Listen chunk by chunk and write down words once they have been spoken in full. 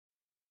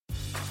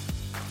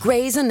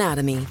Grey's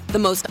Anatomy, the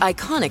most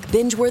iconic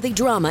binge-worthy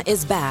drama,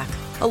 is back,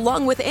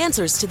 along with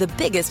answers to the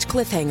biggest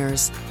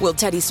cliffhangers. Will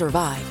Teddy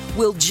survive?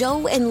 Will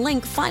Joe and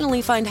Link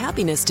finally find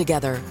happiness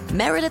together?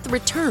 Meredith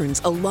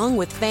returns along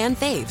with fan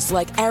faves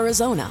like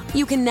Arizona.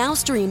 You can now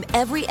stream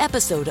every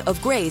episode of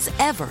Grey's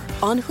ever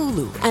on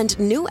Hulu, and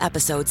new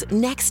episodes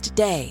next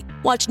day.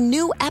 Watch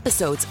new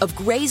episodes of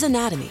Grey's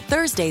Anatomy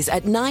Thursdays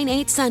at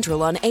 9/8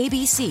 Central on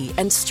ABC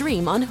and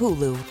stream on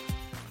Hulu.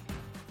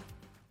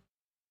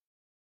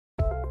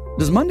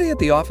 Does Monday at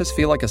the office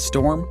feel like a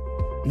storm?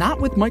 Not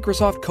with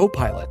Microsoft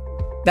Copilot.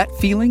 That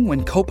feeling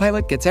when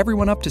Copilot gets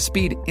everyone up to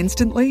speed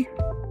instantly?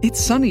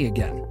 It's sunny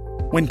again.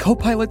 When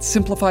Copilot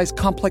simplifies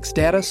complex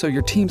data so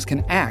your teams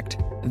can act,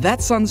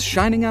 that sun's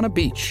shining on a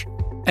beach.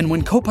 And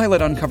when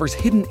Copilot uncovers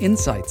hidden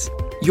insights,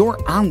 you're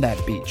on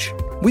that beach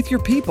with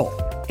your people,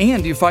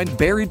 and you find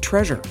buried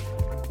treasure.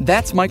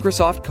 That's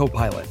Microsoft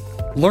Copilot.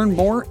 Learn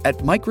more at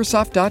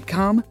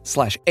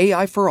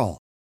Microsoft.com/AI for all.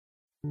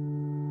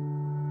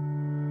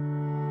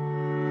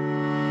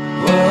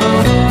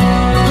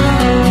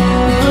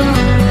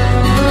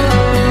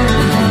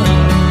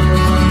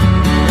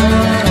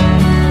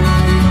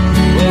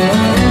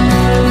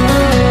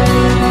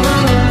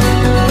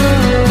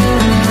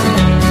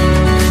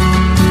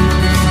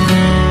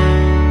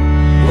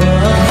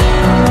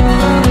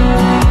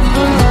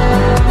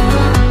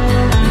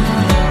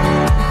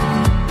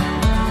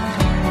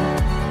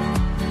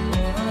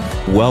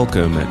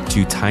 Welcome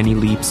to Tiny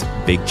Leaps,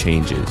 Big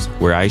Changes,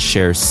 where I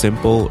share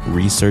simple,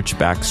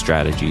 research-backed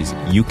strategies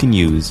you can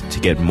use to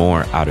get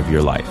more out of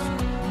your life.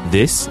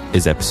 This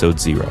is episode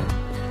 0.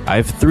 I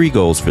have 3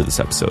 goals for this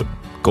episode.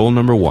 Goal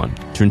number 1,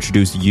 to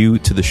introduce you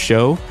to the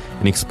show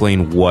and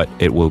explain what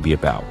it will be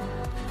about.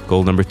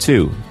 Goal number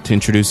 2, to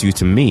introduce you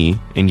to me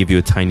and give you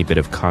a tiny bit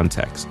of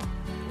context.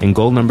 And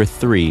goal number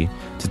 3,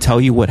 to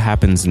tell you what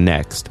happens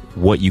next,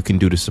 what you can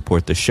do to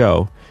support the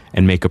show,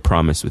 and make a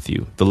promise with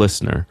you, the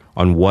listener,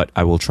 on what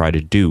I will try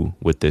to do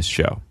with this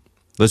show.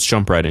 Let's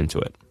jump right into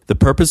it. The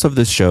purpose of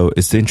this show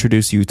is to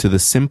introduce you to the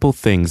simple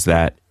things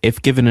that,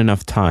 if given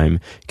enough time,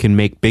 can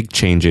make big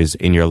changes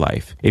in your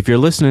life. If you're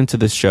listening to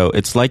this show,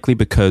 it's likely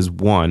because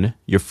 1,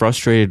 you're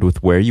frustrated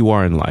with where you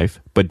are in life,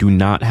 but do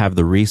not have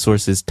the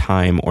resources,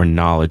 time, or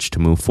knowledge to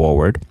move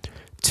forward.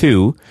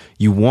 2,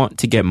 you want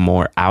to get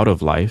more out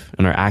of life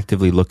and are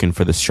actively looking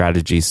for the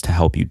strategies to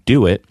help you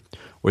do it.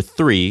 Or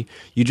 3,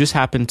 you just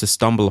happen to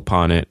stumble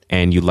upon it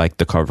and you like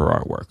the cover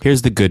artwork.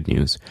 Here's the good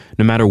news.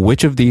 No matter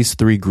which of these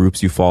 3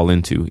 groups you fall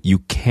into,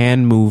 you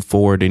can move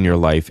forward in your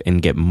life and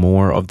get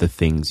more of the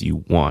things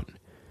you want.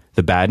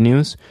 The bad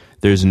news?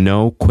 There's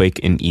no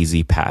quick and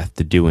easy path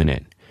to doing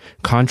it.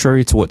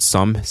 Contrary to what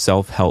some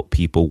self-help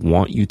people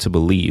want you to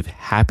believe,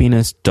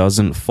 happiness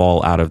doesn't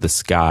fall out of the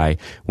sky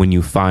when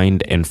you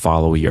find and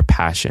follow your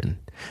passion.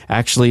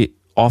 Actually,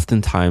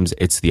 oftentimes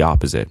it's the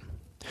opposite.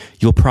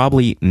 You'll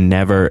probably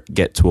never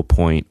get to a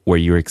point where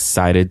you're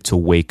excited to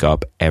wake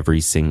up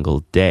every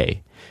single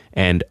day,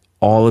 and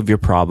all of your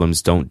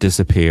problems don't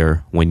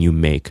disappear when you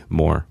make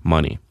more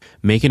money.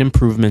 Making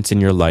improvements in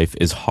your life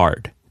is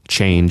hard.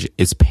 Change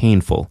is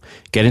painful.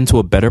 Getting to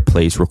a better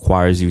place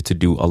requires you to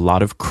do a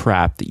lot of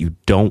crap that you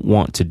don't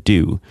want to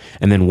do,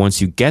 and then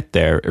once you get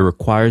there, it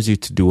requires you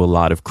to do a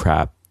lot of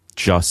crap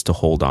just to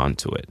hold on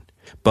to it.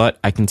 But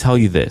I can tell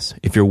you this,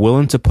 if you're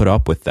willing to put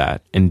up with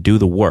that and do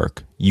the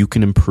work, you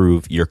can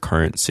improve your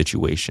current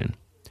situation.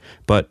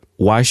 But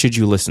why should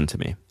you listen to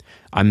me?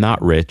 I'm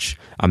not rich.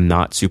 I'm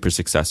not super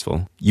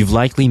successful. You've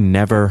likely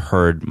never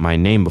heard my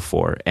name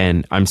before,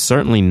 and I'm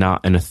certainly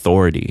not an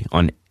authority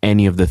on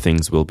any of the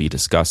things we'll be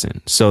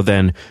discussing. So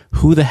then,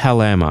 who the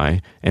hell am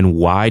I, and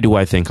why do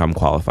I think I'm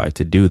qualified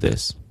to do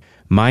this?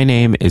 My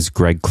name is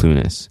Greg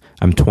Clunis.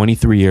 I'm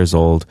 23 years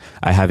old.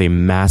 I have a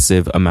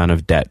massive amount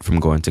of debt from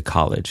going to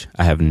college.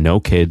 I have no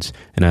kids,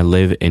 and I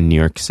live in New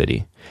York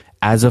City.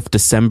 As of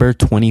December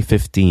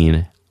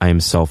 2015, I am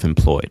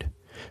self-employed.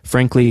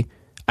 Frankly,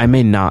 I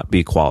may not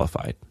be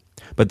qualified,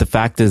 but the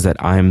fact is that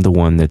I am the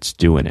one that's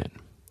doing it.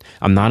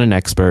 I'm not an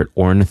expert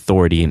or an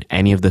authority in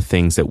any of the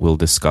things that we'll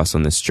discuss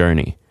on this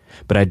journey,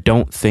 but I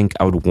don't think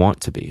I would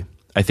want to be.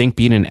 I think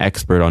being an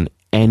expert on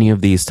any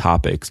of these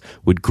topics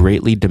would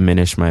greatly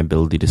diminish my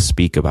ability to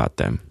speak about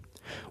them.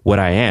 What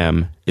I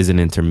am is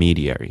an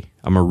intermediary.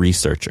 I'm a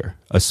researcher,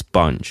 a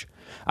sponge.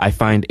 I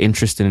find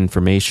interest in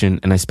information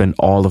and I spend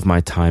all of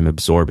my time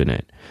absorbing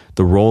it.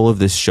 The role of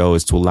this show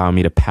is to allow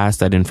me to pass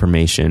that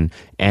information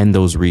and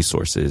those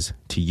resources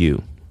to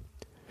you.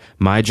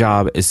 My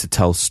job is to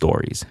tell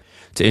stories,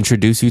 to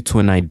introduce you to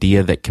an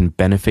idea that can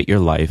benefit your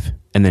life,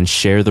 and then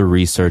share the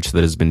research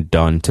that has been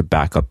done to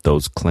back up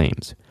those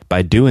claims.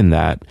 By doing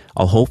that,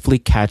 I'll hopefully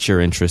catch your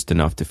interest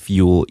enough to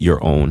fuel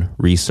your own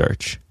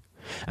research.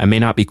 I may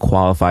not be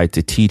qualified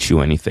to teach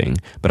you anything,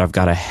 but I've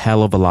got a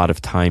hell of a lot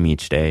of time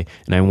each day,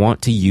 and I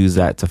want to use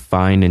that to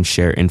find and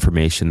share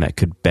information that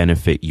could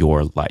benefit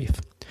your life.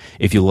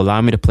 If you'll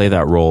allow me to play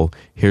that role,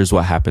 here's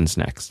what happens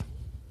next.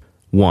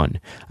 1.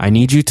 I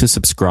need you to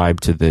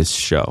subscribe to this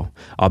show.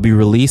 I'll be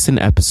releasing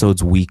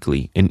episodes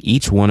weekly, and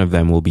each one of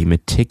them will be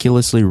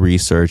meticulously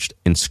researched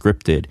and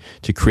scripted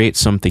to create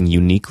something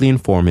uniquely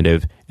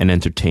informative and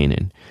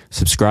entertaining.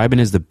 Subscribing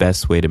is the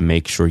best way to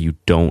make sure you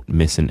don't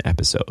miss an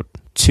episode.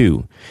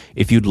 2.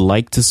 If you'd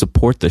like to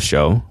support the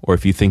show, or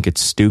if you think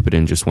it's stupid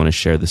and just want to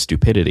share the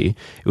stupidity,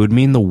 it would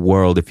mean the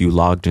world if you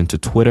logged into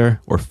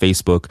Twitter or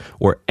Facebook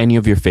or any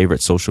of your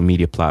favorite social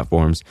media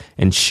platforms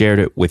and shared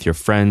it with your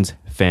friends,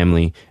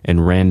 family,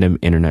 and random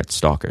internet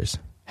stalkers.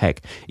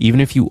 Heck,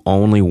 even if you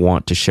only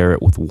want to share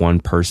it with one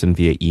person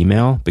via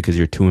email because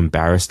you're too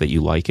embarrassed that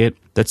you like it,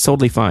 that's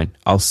totally fine.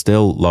 I'll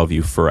still love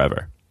you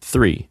forever.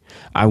 3.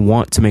 I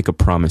want to make a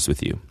promise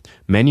with you.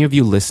 Many of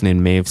you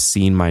listening may have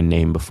seen my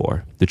name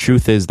before. The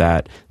truth is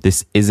that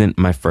this isn't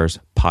my first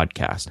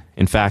podcast.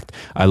 In fact,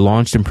 I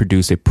launched and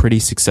produced a pretty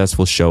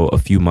successful show a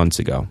few months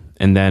ago,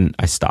 and then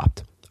I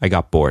stopped. I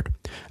got bored.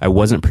 I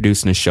wasn't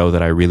producing a show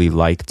that I really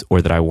liked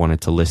or that I wanted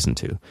to listen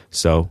to,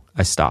 so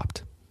I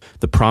stopped.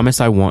 The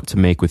promise I want to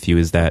make with you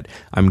is that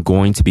I'm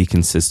going to be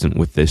consistent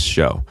with this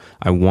show.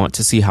 I want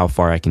to see how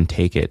far I can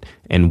take it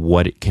and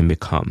what it can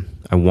become.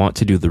 I want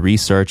to do the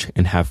research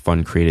and have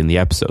fun creating the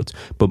episodes.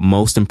 But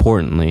most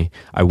importantly,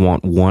 I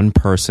want one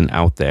person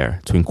out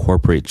there to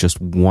incorporate just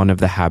one of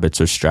the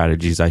habits or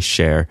strategies I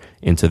share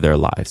into their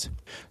lives.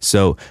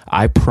 So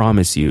I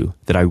promise you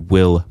that I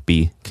will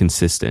be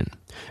consistent.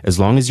 As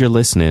long as you're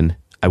listening,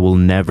 I will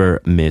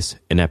never miss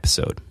an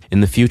episode. In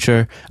the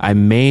future, I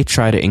may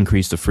try to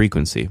increase the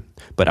frequency,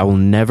 but I will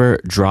never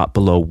drop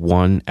below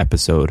one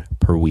episode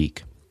per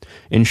week.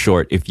 In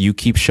short, if you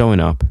keep showing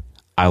up,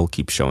 I will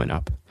keep showing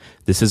up.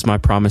 This is my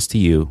promise to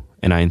you,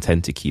 and I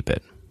intend to keep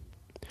it.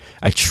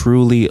 I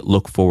truly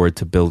look forward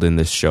to building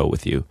this show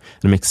with you,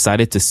 and I'm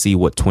excited to see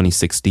what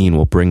 2016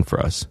 will bring for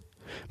us.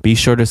 Be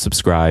sure to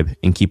subscribe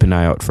and keep an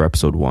eye out for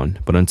episode 1.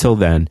 But until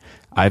then,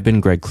 I've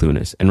been Greg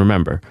Clunas, and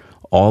remember,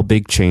 all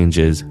big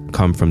changes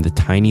come from the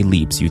tiny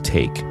leaps you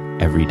take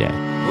every day.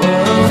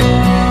 Whoa.